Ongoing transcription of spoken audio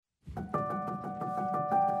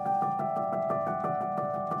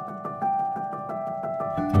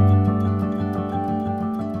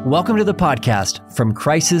Welcome to the podcast, From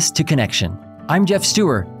Crisis to Connection. I'm Jeff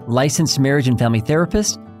Stewart, licensed marriage and family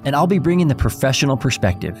therapist, and I'll be bringing the professional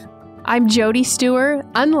perspective. I'm Jody Stewart,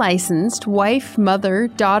 unlicensed wife, mother,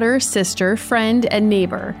 daughter, sister, friend, and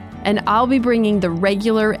neighbor, and I'll be bringing the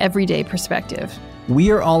regular, everyday perspective. We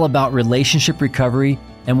are all about relationship recovery,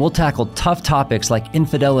 and we'll tackle tough topics like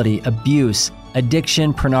infidelity, abuse,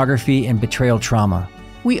 addiction, pornography, and betrayal trauma.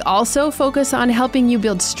 We also focus on helping you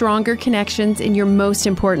build stronger connections in your most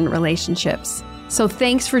important relationships. So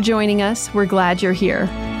thanks for joining us. We're glad you're here.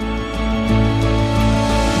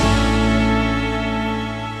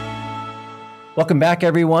 Welcome back,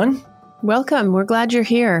 everyone. Welcome. We're glad you're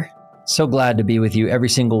here. So glad to be with you every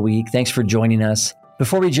single week. Thanks for joining us.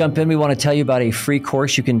 Before we jump in, we want to tell you about a free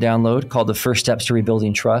course you can download called The First Steps to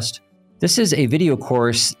Rebuilding Trust. This is a video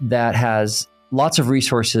course that has lots of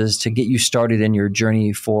resources to get you started in your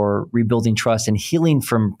journey for rebuilding trust and healing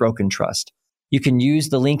from broken trust. You can use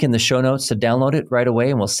the link in the show notes to download it right away,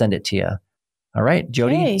 and we'll send it to you. All right,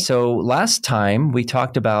 Jody. Hey. So last time we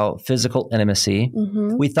talked about physical intimacy.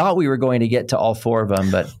 We thought we were going to get to all four of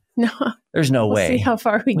them, but No, there's no we'll way. see how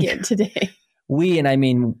far we get today. We, and I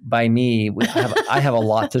mean by me, I have a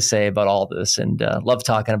lot to say about all this and love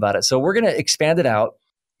talking about it. So we're going to expand it out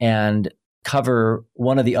and cover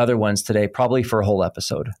one of the other ones today, probably for a whole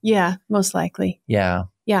episode. Yeah, most likely. Yeah.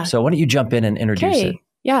 Yeah. So why don't you jump in and introduce it?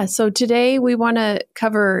 Yeah. So today we want to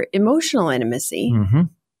cover emotional intimacy.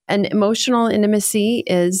 And emotional intimacy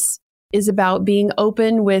is about being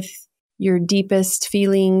open with your deepest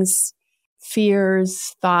feelings,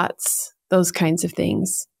 fears, thoughts, those kinds of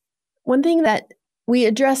things. One thing that we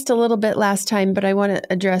addressed a little bit last time, but I want to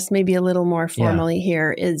address maybe a little more formally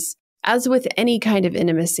here is, as with any kind of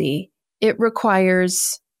intimacy, it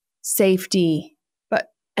requires safety,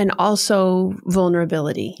 and also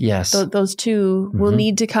vulnerability. Yes. Those two will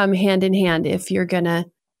need to come hand in hand if you're going to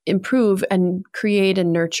improve and create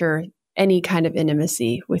and nurture any kind of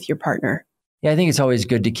intimacy with your partner. Yeah, I think it's always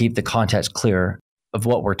good to keep the context clear of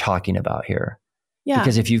what we're talking about here. Yeah.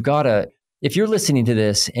 Because if you're listening to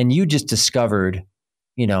this and you just discovered,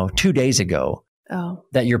 2 days ago,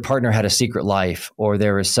 that your partner had a secret life, or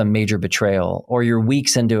there was some major betrayal, or you're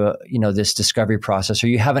weeks into this discovery process, or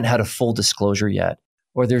you haven't had a full disclosure yet,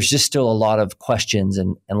 or there's just still a lot of questions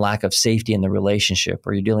and lack of safety in the relationship,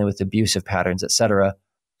 or you're dealing with abusive patterns, et cetera.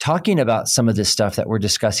 Talking about some of this stuff that we're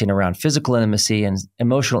discussing around physical intimacy and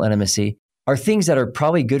emotional intimacy are things that are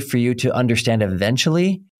probably good for you to understand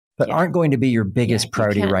eventually, but aren't going to be your biggest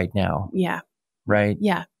priority right now. Yeah. Right?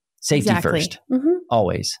 Yeah. Safety first.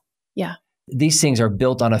 Always. Yeah. These things are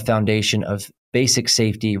built on a foundation of basic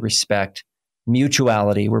safety, respect,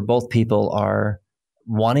 mutuality, where both people are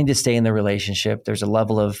wanting to stay in the relationship. There's a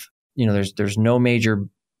level of, there's no major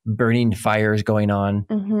burning fires going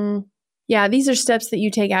on. Yeah, these are steps that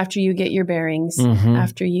you take after you get your bearings,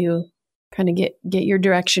 after you kind of get your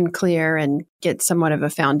direction clear and get somewhat of a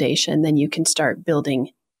foundation, then you can start building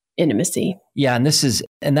intimacy. Yeah,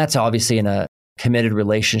 and that's obviously in a committed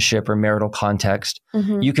relationship or marital context.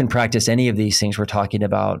 You can practice any of these things we're talking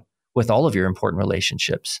about with all of your important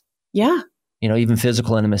relationships. Yeah. Even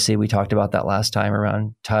physical intimacy, we talked about that last time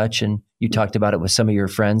around touch, and you talked about it with some of your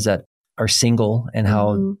friends that are single and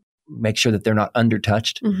how make sure that they're not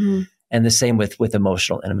undertouched. And the same with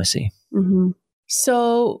emotional intimacy.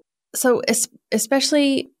 So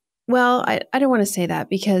especially, well, I don't want to say that,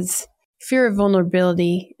 because fear of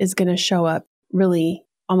vulnerability is going to show up really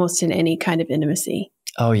almost in any kind of intimacy.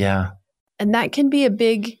 Oh, yeah. And that can be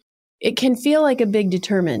it can feel like a big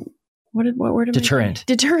deterrent. What word am I Deterrent. saying?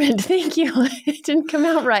 Deterrent. Thank you. It didn't come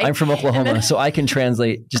out right. I'm from Oklahoma, so I can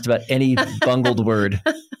translate just about any bungled word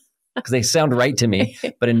because they sound right to me,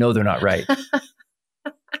 but I know they're not right.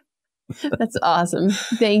 That's awesome.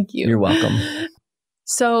 Thank you. You're welcome.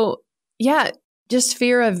 So, yeah, just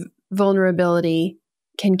fear of vulnerability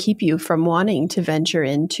can keep you from wanting to venture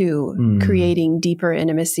into creating deeper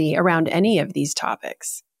intimacy around any of these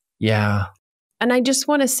topics. Yeah. And I just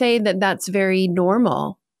want to say that that's very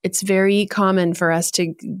normal. It's very common for us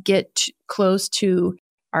to get close to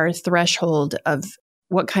our threshold of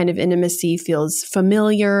what kind of intimacy feels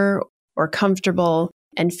familiar or comfortable,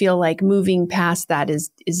 and feel like moving past that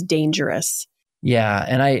is dangerous. Yeah.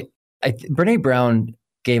 And Brené Brown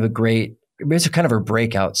gave it was kind of her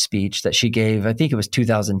breakout speech that she gave, I think it was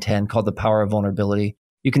 2010, called The Power of Vulnerability.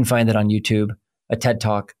 You can find it on YouTube, a TED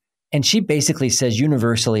Talk. And she basically says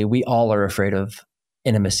universally, we all are afraid of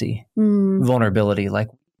intimacy, vulnerability. Like,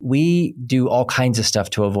 we do all kinds of stuff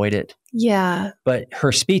to avoid it. Yeah. But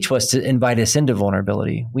her speech was to invite us into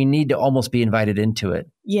vulnerability. We need to almost be invited into it.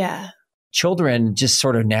 Yeah. children just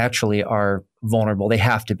sort of naturally are vulnerable. They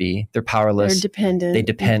have to be. They're powerless. They're dependent. They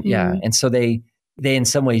depend. Mm-hmm. Yeah. And so they in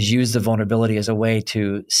some ways use the vulnerability as a way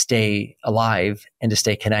to stay alive and to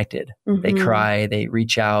stay connected. Mm-hmm. They cry, they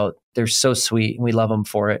reach out. They're so sweet and we love them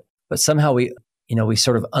for it. But somehow we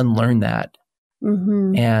sort of unlearn that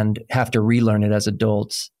and have to relearn it as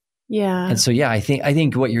adults. Yeah. And so, I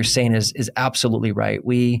think what you're saying is absolutely right.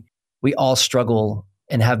 We all struggle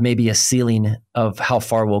and have maybe a ceiling of how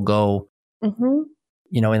far we'll go,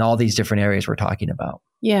 in all these different areas we're talking about.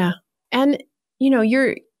 Yeah. And,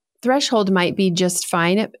 your threshold might be just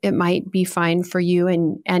fine. It might be fine for you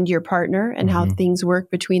and your partner and how things work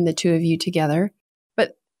between the two of you together.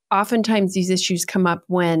 But oftentimes these issues come up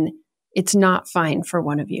when it's not fine for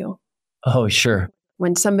one of you. Oh, sure.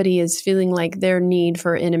 When somebody is feeling like their need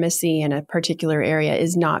for intimacy in a particular area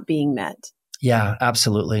is not being met. Yeah,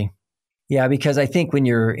 absolutely. Yeah, because I think when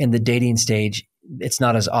you're in the dating stage, it's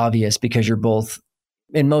not as obvious because you're both,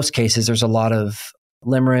 in most cases, there's a lot of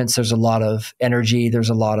limerence, there's a lot of energy, there's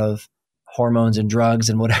a lot of hormones and drugs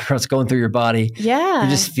and whatever else going through your body. Yeah. You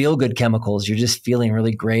just feel good chemicals. You're just feeling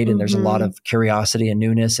really great. And there's a lot of curiosity and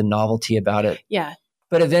newness and novelty about it. Yeah.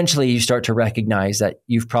 But eventually you start to recognize that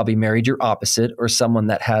you've probably married your opposite or someone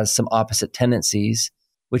that has some opposite tendencies,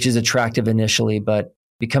 which is attractive initially, but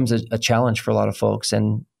becomes a challenge for a lot of folks.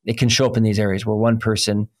 And it can show up in these areas where one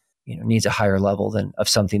person, needs a higher level of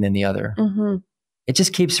something than the other. Mm-hmm. It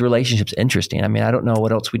just keeps relationships interesting. I mean, I don't know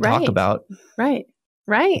what else we talk about. Right.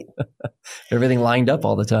 Everything lined up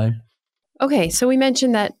all the time. Okay. So we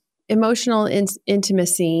mentioned that emotional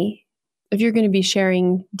intimacy, if you're going to be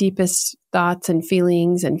sharing deepest thoughts and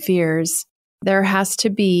feelings and fears, there has to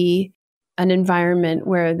be an environment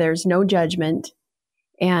where there's no judgment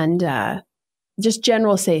and just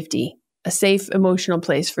general safety, a safe emotional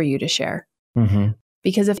place for you to share. Mm-hmm.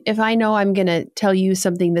 Because if I know I'm going to tell you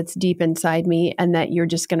something that's deep inside me and that you're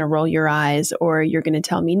just going to roll your eyes or you're going to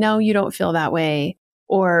tell me, no, you don't feel that way,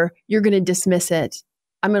 or you're going to dismiss it,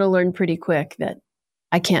 I'm going to learn pretty quick that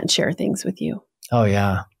I can't share things with you. Oh,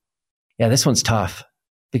 yeah. Yeah, this one's tough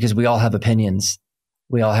because we all have opinions.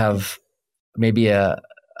 We all have maybe a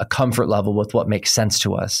comfort level with what makes sense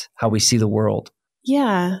to us, how we see the world.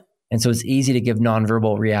 Yeah. And so it's easy to give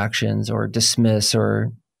nonverbal reactions or dismiss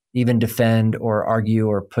or even defend or argue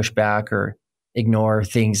or push back or ignore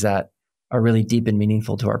things that are really deep and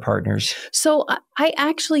meaningful to our partners. So I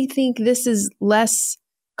actually think this is less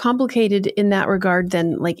complicated in that regard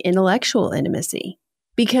than like intellectual intimacy,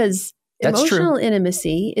 because emotional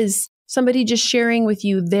intimacy is somebody just sharing with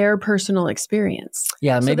you their personal experience.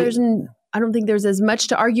 Yeah, maybe. So I don't think there's as much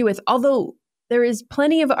to argue with, although there is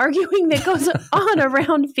plenty of arguing that goes on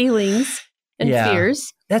around feelings and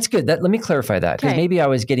fears. That's good. Let me clarify that, because maybe I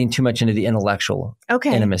was getting too much into the intellectual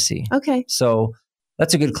intimacy. Okay. So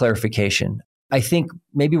that's a good clarification. I think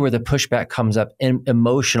maybe where the pushback comes up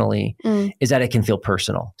emotionally is that it can feel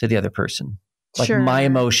personal to the other person. Like my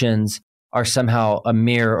emotions are somehow a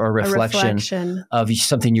mirror or reflection of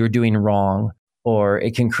something you're doing wrong, or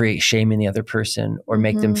it can create shame in the other person or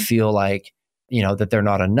make them feel like, that they're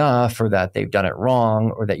not enough or that they've done it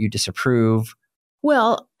wrong or that you disapprove.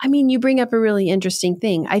 Well, I mean, you bring up a really interesting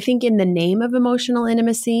thing. I think in the name of emotional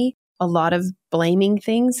intimacy, a lot of blaming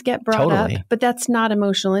things get brought up, but that's not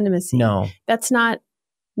emotional intimacy. No. That's not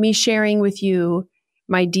me sharing with you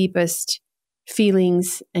my deepest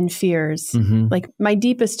feelings and fears. Mm-hmm. Like my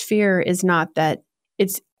deepest fear is not that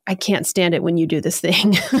I can't stand it when you do this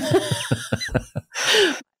thing.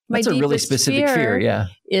 That's a really specific fear. Yeah.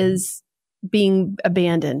 Is being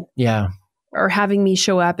abandoned. Yeah. Or having me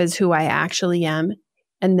show up as who I actually am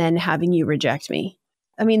and then having you reject me.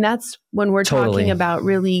 I mean, that's when we're talking about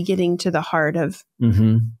really getting to the heart of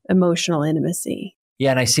emotional intimacy.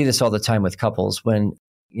 Yeah. And I see this all the time with couples when,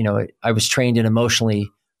 I was trained in emotionally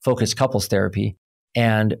focused couples therapy.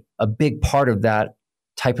 And a big part of that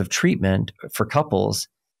type of treatment for couples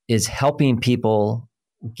is helping people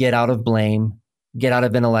get out of blame, get out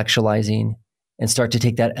of intellectualizing, and start to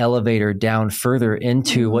take that elevator down further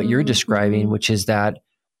into what you're describing, which is that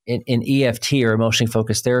in EFT or emotionally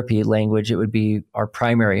focused therapy language, it would be our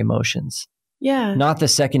primary emotions. Yeah. Not the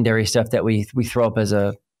secondary stuff that we throw up as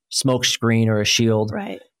a smoke screen or a shield.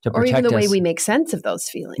 Right. To protect or even the us. way we make sense of those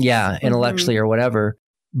feelings. Yeah, intellectually or whatever.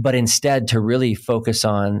 But instead to really focus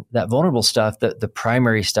on that vulnerable stuff, the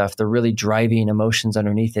primary stuff, the really driving emotions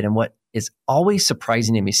underneath it. And what is always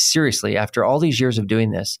surprising to me, seriously, after all these years of doing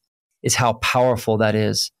this, is how powerful that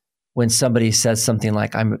is when somebody says something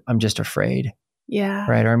like, I'm just afraid. Yeah.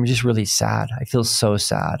 Right. Or I'm just really sad. I feel so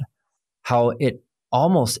sad. How it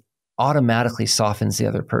almost automatically softens the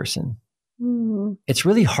other person. Mm. It's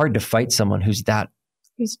really hard to fight someone who's that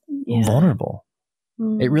vulnerable.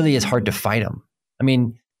 Mm-hmm. It really is hard to fight them. I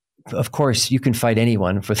mean, of course, you can fight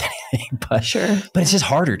anyone for anything, but it's just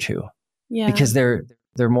harder to. Yeah. Because they're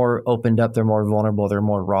more opened up, they're more vulnerable, they're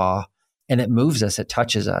more raw, and it moves us, it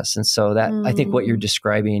touches us. And so that I think what you're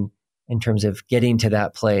describing in terms of getting to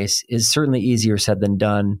that place is certainly easier said than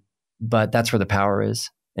done, but that's where the power is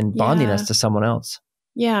in bonding us to someone else.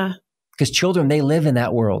 Yeah. Because children, they live in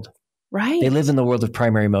that world. Right. They live in the world of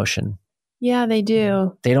primary emotion. Yeah, they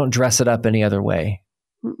do. They don't dress it up any other way.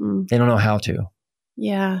 They don't know how to.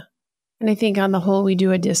 Yeah. And I think on the whole, we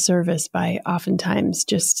do a disservice by oftentimes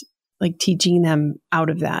just like teaching them out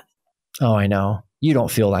of that. Oh, I know. You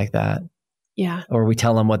don't feel like that. Yeah. Or we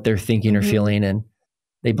tell them what they're thinking or feeling and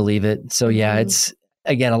they believe it. So yeah, it's,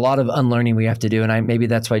 again, a lot of unlearning we have to do. And maybe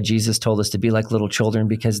that's why Jesus told us to be like little children,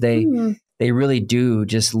 because they really do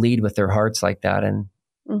just lead with their hearts like that. And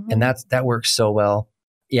that works so well.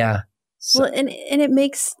 Yeah. So, well, and it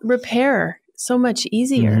makes repair so much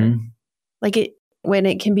easier. Like when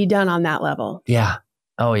it can be done on that level. Yeah.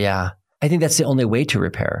 Oh yeah. I think that's the only way to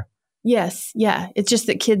repair. Yes. Yeah. It's just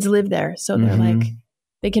that kids live there. So they're like,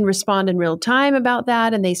 they can respond in real time about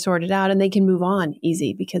that and they sort it out and they can move on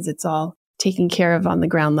easy because it's all taken care of on the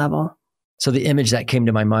ground level. So the image that came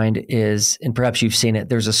to my mind is, and perhaps you've seen it,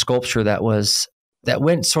 there's a sculpture that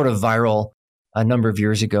went sort of viral a number of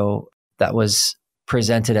years ago that was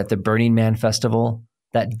presented at the Burning Man Festival,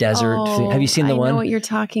 that desert. Have you seen the one? I know what you're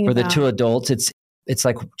talking about. For the two adults, it's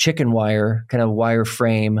like chicken wire, kind of wire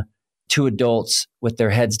frame, two adults with their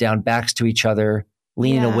heads down, backs to each other,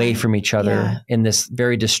 leaning away from each other in this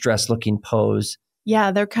very distressed looking pose.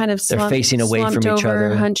 Yeah, they're kind of they're facing away from each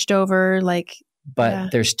other, hunched over, like.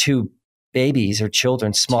 But there's two babies or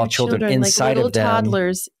children, small children inside like of them,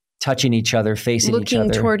 toddlers, touching each other, facing each other,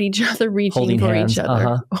 looking toward each other, reaching for each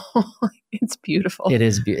other. It's beautiful. It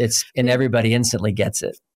is. And everybody instantly gets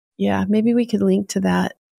it. Yeah, maybe we could link to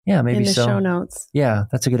that. Yeah, maybe in the show notes. Yeah,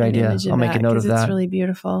 that's a good idea. I'll make a note of that. It's really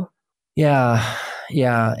beautiful. Yeah,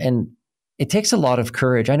 yeah, and it takes a lot of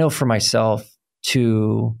courage. I know for myself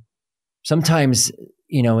to sometimes,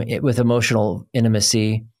 with emotional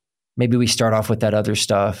intimacy, maybe we start off with that other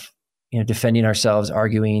stuff, defending ourselves,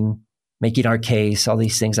 arguing, making our case, all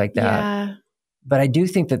these things like that. Yeah. But I do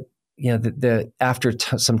think that, after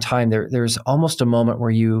some time, there's almost a moment where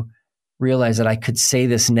you realize that I could say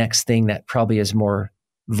this next thing that probably is more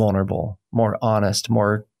vulnerable, more honest,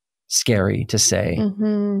 more scary to say.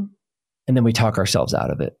 And then we talk ourselves out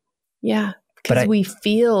of it. Yeah. Because we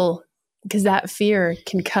feel, because that fear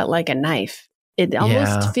can cut like a knife. It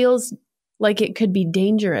almost feels like it could be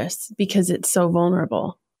dangerous because it's so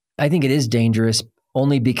vulnerable. I think it is dangerous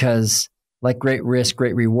only because, like great risk,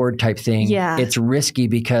 great reward type thing. It's risky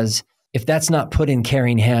because if that's not put in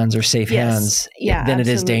caring hands or safe hands, then it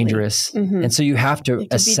is dangerous. And so you have to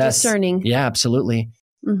assess. Be discerning. Yeah, absolutely.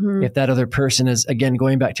 If that other person is, again,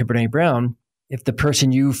 going back to Brene Brown, if the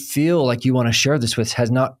person you feel like you want to share this with has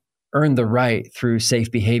not earned the right through safe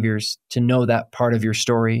behaviors to know that part of your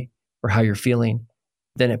story or how you're feeling,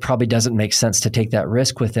 then it probably doesn't make sense to take that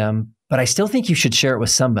risk with them. But I still think you should share it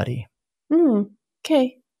with somebody.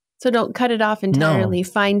 Okay. So don't cut it off entirely. No.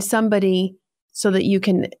 Find somebody so that you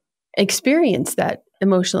can experience that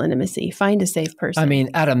emotional intimacy. Find a safe person. I mean,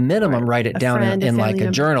 at a minimum, write it down in like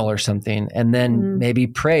a journal or something. And then maybe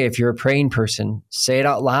pray. If you're a praying person, say it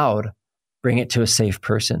out loud. Bring it to a safe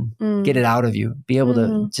person. Get it out of you. Be able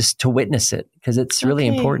to just to witness it because it's really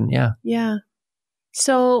important. Yeah. Yeah.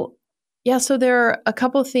 So there are a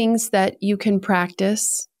couple things that you can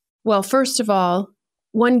practice. Well, first of all,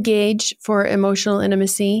 one gauge for emotional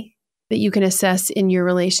intimacy that you can assess in your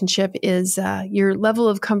relationship is your level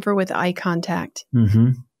of comfort with eye contact.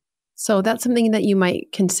 So that's something that you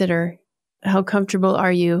might consider. How comfortable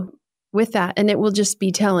are you with that? And it will just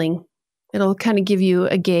be telling. It'll kind of give you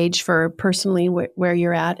a gauge for personally where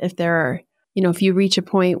you're at. If there are, if you reach a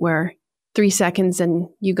point where 3 seconds and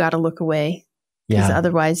you got to look away because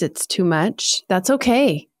otherwise it's too much, that's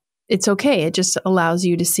okay. It's okay. It just allows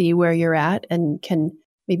you to see where you're at and can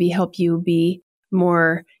maybe help you be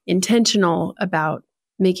more intentional about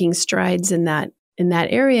making strides in that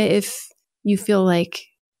area if you feel like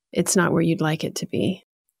it's not where you'd like it to be.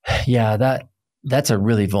 Yeah, that's a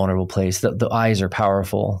really vulnerable place. The eyes are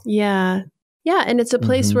powerful. Yeah. Yeah. And it's a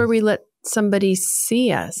place where we let somebody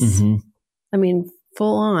see us. I mean,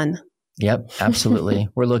 full on. Yep, absolutely.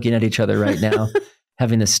 We're looking at each other right now,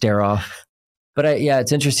 having this stare off. But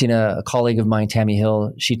it's interesting. A colleague of mine, Tammy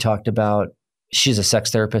Hill, she's a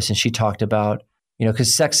sex therapist, and she talked about,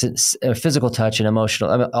 because sex, physical touch and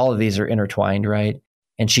emotional, all of these are intertwined, right?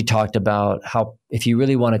 And she talked about how if you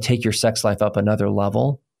really want to take your sex life up another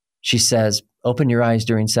level, she says, open your eyes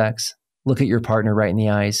during sex. Look at your partner right in the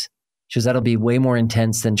eyes. She goes, that'll be way more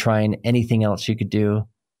intense than trying anything else you could do.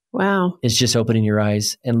 Wow. It's just opening your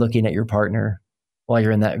eyes and looking at your partner while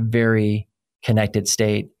you're in that very connected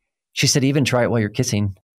state. She said, even try it while you're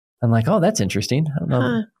kissing. I'm like, oh, that's interesting. I don't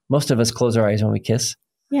know. Most of us close our eyes when we kiss.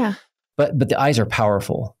 Yeah. But the eyes are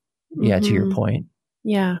powerful. Yeah, to your point.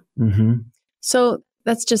 Yeah. Mm-hmm. So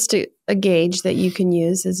that's just a gauge that you can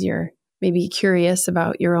use as you're maybe curious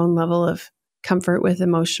about your own level of comfort with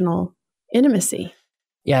emotional intimacy.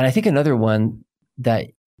 Yeah. And I think another one that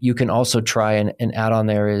you can also try and add on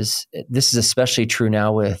there is, this is especially true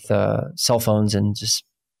now with cell phones and just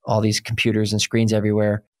all these computers and screens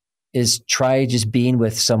everywhere, is try just being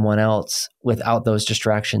with someone else without those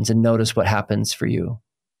distractions and notice what happens for you,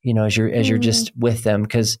 as you're just with them,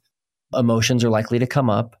 because emotions are likely to come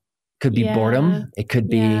up. Could be boredom. It could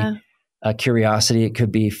be curiosity. It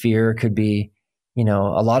could be fear. It could be, a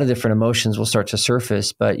lot of different emotions will start to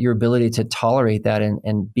surface, but your ability to tolerate that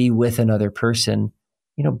and be with another person,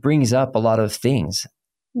 brings up a lot of things.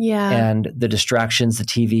 Yeah. And the distractions, the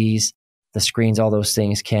TVs, the screens, all those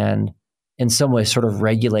things can, in some way, sort of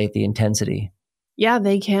regulate the intensity. Yeah,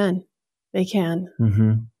 they can. They can.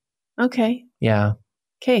 Mm-hmm. Okay. Yeah.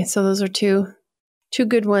 Okay. So those are two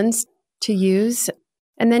good ones to use.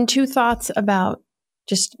 And then 2 thoughts about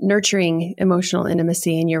just nurturing emotional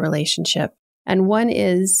intimacy in your relationship. And one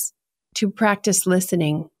is to practice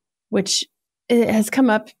listening, which it has come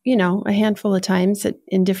up, a handful of times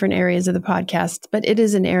in different areas of the podcast, but it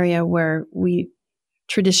is an area where we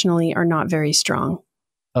traditionally are not very strong.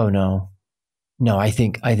 Oh, no. No, I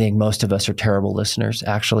think most of us are terrible listeners,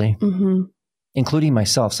 actually, including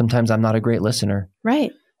myself. Sometimes I'm not a great listener.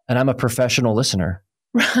 Right. And I'm a professional listener.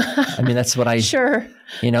 I mean, that's what I... Sure.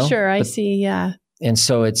 Sure, I see, yeah. And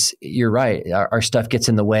so you're right. Our stuff gets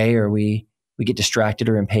in the way, or we get distracted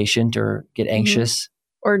or impatient or get anxious.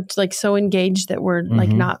 Or like so engaged that we're like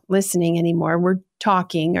not listening anymore. We're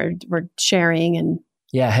talking or we're sharing. And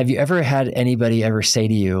yeah. Have you ever had anybody ever say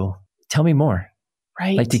to you, tell me more?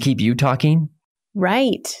 Right. Like to keep you talking?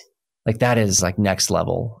 Right. Like that is like next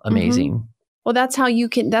level amazing. Well, that's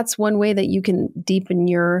one way that you can deepen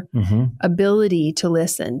your ability to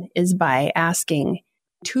listen, is by asking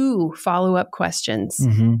 2 follow-up questions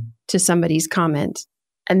to somebody's comment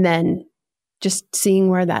and then just seeing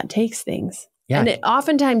where that takes things. Yeah. And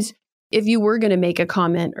oftentimes, if you were going to make a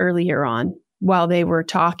comment earlier on while they were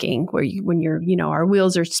talking, when you're, our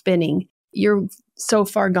wheels are spinning, you're so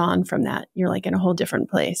far gone from that. You're like in a whole different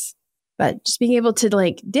place. But just being able to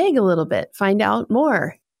like dig a little bit, find out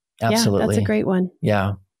more. Absolutely. Yeah, that's a great one.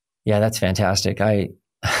 Yeah. Yeah, that's fantastic.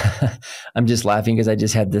 I'm just laughing because I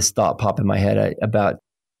just had this thought pop in my head about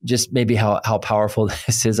just maybe how powerful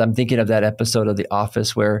this is. I'm thinking of that episode of The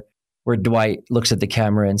Office where Dwight looks at the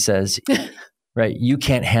camera and says, right, you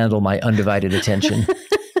can't handle my undivided attention.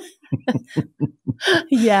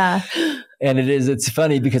 Yeah. And it's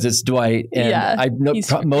funny because it's Dwight. And I know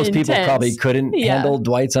most people probably couldn't handle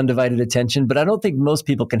Dwight's undivided attention, but I don't think most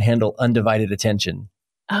people can handle undivided attention.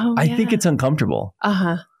 Oh, I think it's uncomfortable.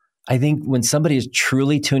 I think when somebody is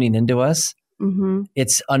truly tuning into us,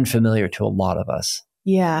 it's unfamiliar to a lot of us.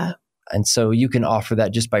 Yeah. And so you can offer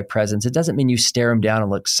that just by presence. It doesn't mean you stare them down and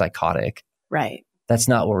look psychotic. Right. That's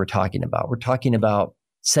not what we're talking about. We're talking about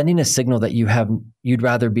sending a signal that you'd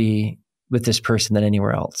rather be with this person than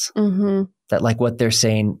anywhere else. That like what they're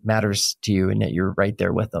saying matters to you and that you're right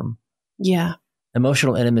there with them. Yeah.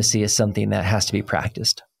 Emotional intimacy is something that has to be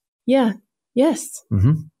practiced. Yeah. Yes.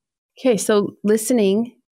 Okay. So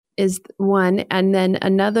listening is one. And then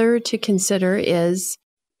another to consider is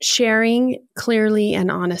sharing clearly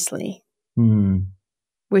and honestly,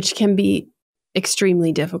 which can be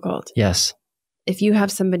extremely difficult. Yes. If you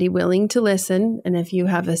have somebody willing to listen, and if you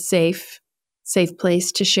have a safe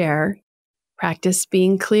place to share, practice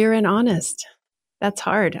being clear and honest. That's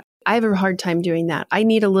hard. I have a hard time doing that. I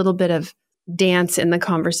need a little bit of dance in the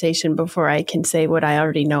conversation before I can say what I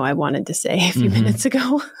already know I wanted to say a few minutes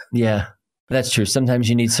ago. Yeah, that's true. Sometimes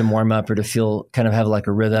you need some warm up or to feel kind of have like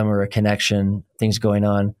a rhythm or a connection, things going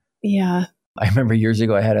on. Yeah. I remember years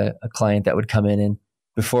ago, I had a client that would come in and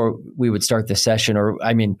before we would start the session, or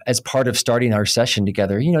I mean, as part of starting our session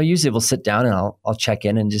together, usually we'll sit down and I'll check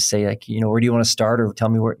in and just say like, where do you want to start? Or tell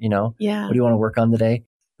me where, what do you want to work on today?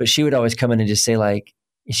 But she would always come in and just say like,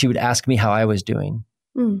 she would ask me how I was doing.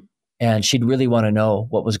 And she'd really want to know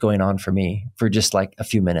what was going on for me for just like a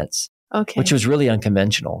few minutes. Okay. Which was really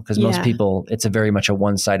unconventional because most people, it's a very much a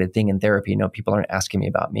one-sided thing in therapy. People aren't asking me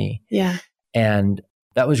about me. Yeah. And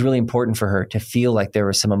That was really important for her to feel like there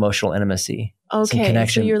was some emotional intimacy, some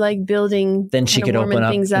connection. So you're like building. Then she could open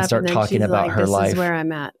up and start talking about her life. This is where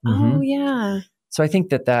I'm at. Mm-hmm. Oh, yeah. So I think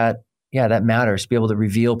that matters. Be able to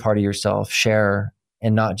reveal part of yourself, share,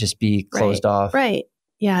 and not just be closed off. Right.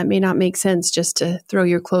 Yeah. It may not make sense just to throw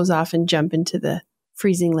your clothes off and jump into the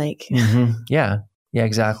freezing lake. Mm-hmm. Yeah. Yeah,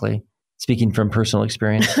 exactly. Speaking from personal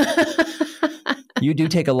experience. You do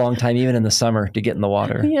take a long time, even in the summer, to get in the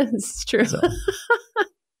water. Yes, it's true. So,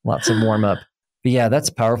 lots of warm up. But yeah,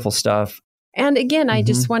 that's powerful stuff. And again, I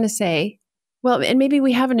just want to say, well, and maybe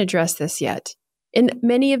we haven't addressed this yet. In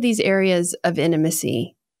many of these areas of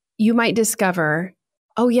intimacy, you might discover,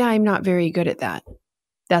 oh yeah, I'm not very good at that.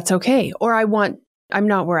 That's okay. Or I'm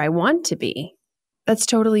not where I want to be. That's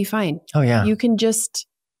totally fine. Oh yeah. You can just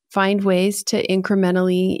find ways to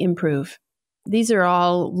incrementally improve. These are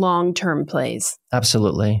all long-term plays.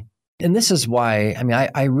 Absolutely. And this is why,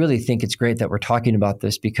 I really think it's great that we're talking about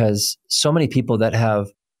this, because so many people that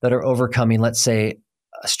are overcoming, let's say,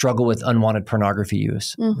 a struggle with unwanted pornography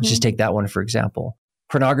use. Let's just take that one, for example.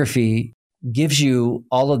 Pornography gives you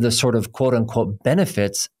all of the sort of quote unquote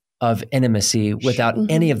benefits of intimacy without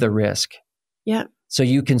any of the risk. Yeah. So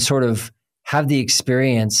you can sort of have the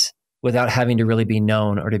experience without having to really be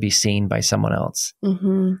known or to be seen by someone else.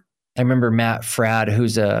 Mm-hmm. I remember Matt Fradd,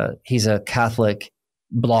 he's a Catholic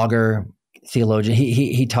blogger, theologian.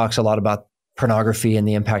 He talks a lot about pornography and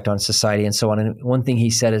the impact on society and so on. And one thing he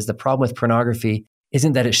said is the problem with pornography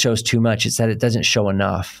isn't that it shows too much, it's that it doesn't show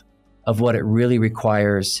enough of what it really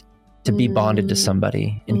requires to be bonded to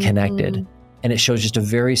somebody and connected. And it shows just a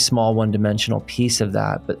very small one-dimensional piece of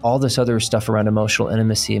that. But all this other stuff around emotional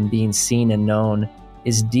intimacy and being seen and known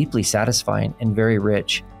is deeply satisfying and very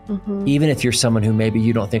rich. Even if you're someone who maybe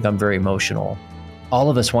you don't think I'm very emotional, all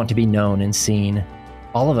of us want to be known and seen.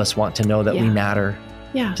 All of us want to know that we matter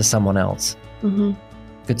to someone else.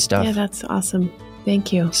 Good stuff. Yeah, that's awesome.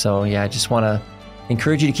 Thank you. So I just want to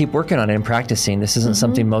encourage you to keep working on it and practicing. This isn't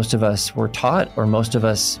something most of us were taught or most of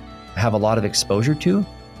us have a lot of exposure to.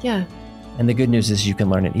 Yeah. And the good news is you can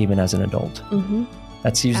learn it even as an adult.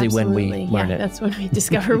 That's usually when we learn it. That's when we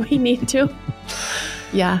discover we need to.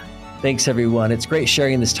 Yeah. Thanks, everyone. It's great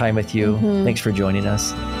sharing this time with you. Thanks for joining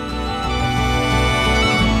us.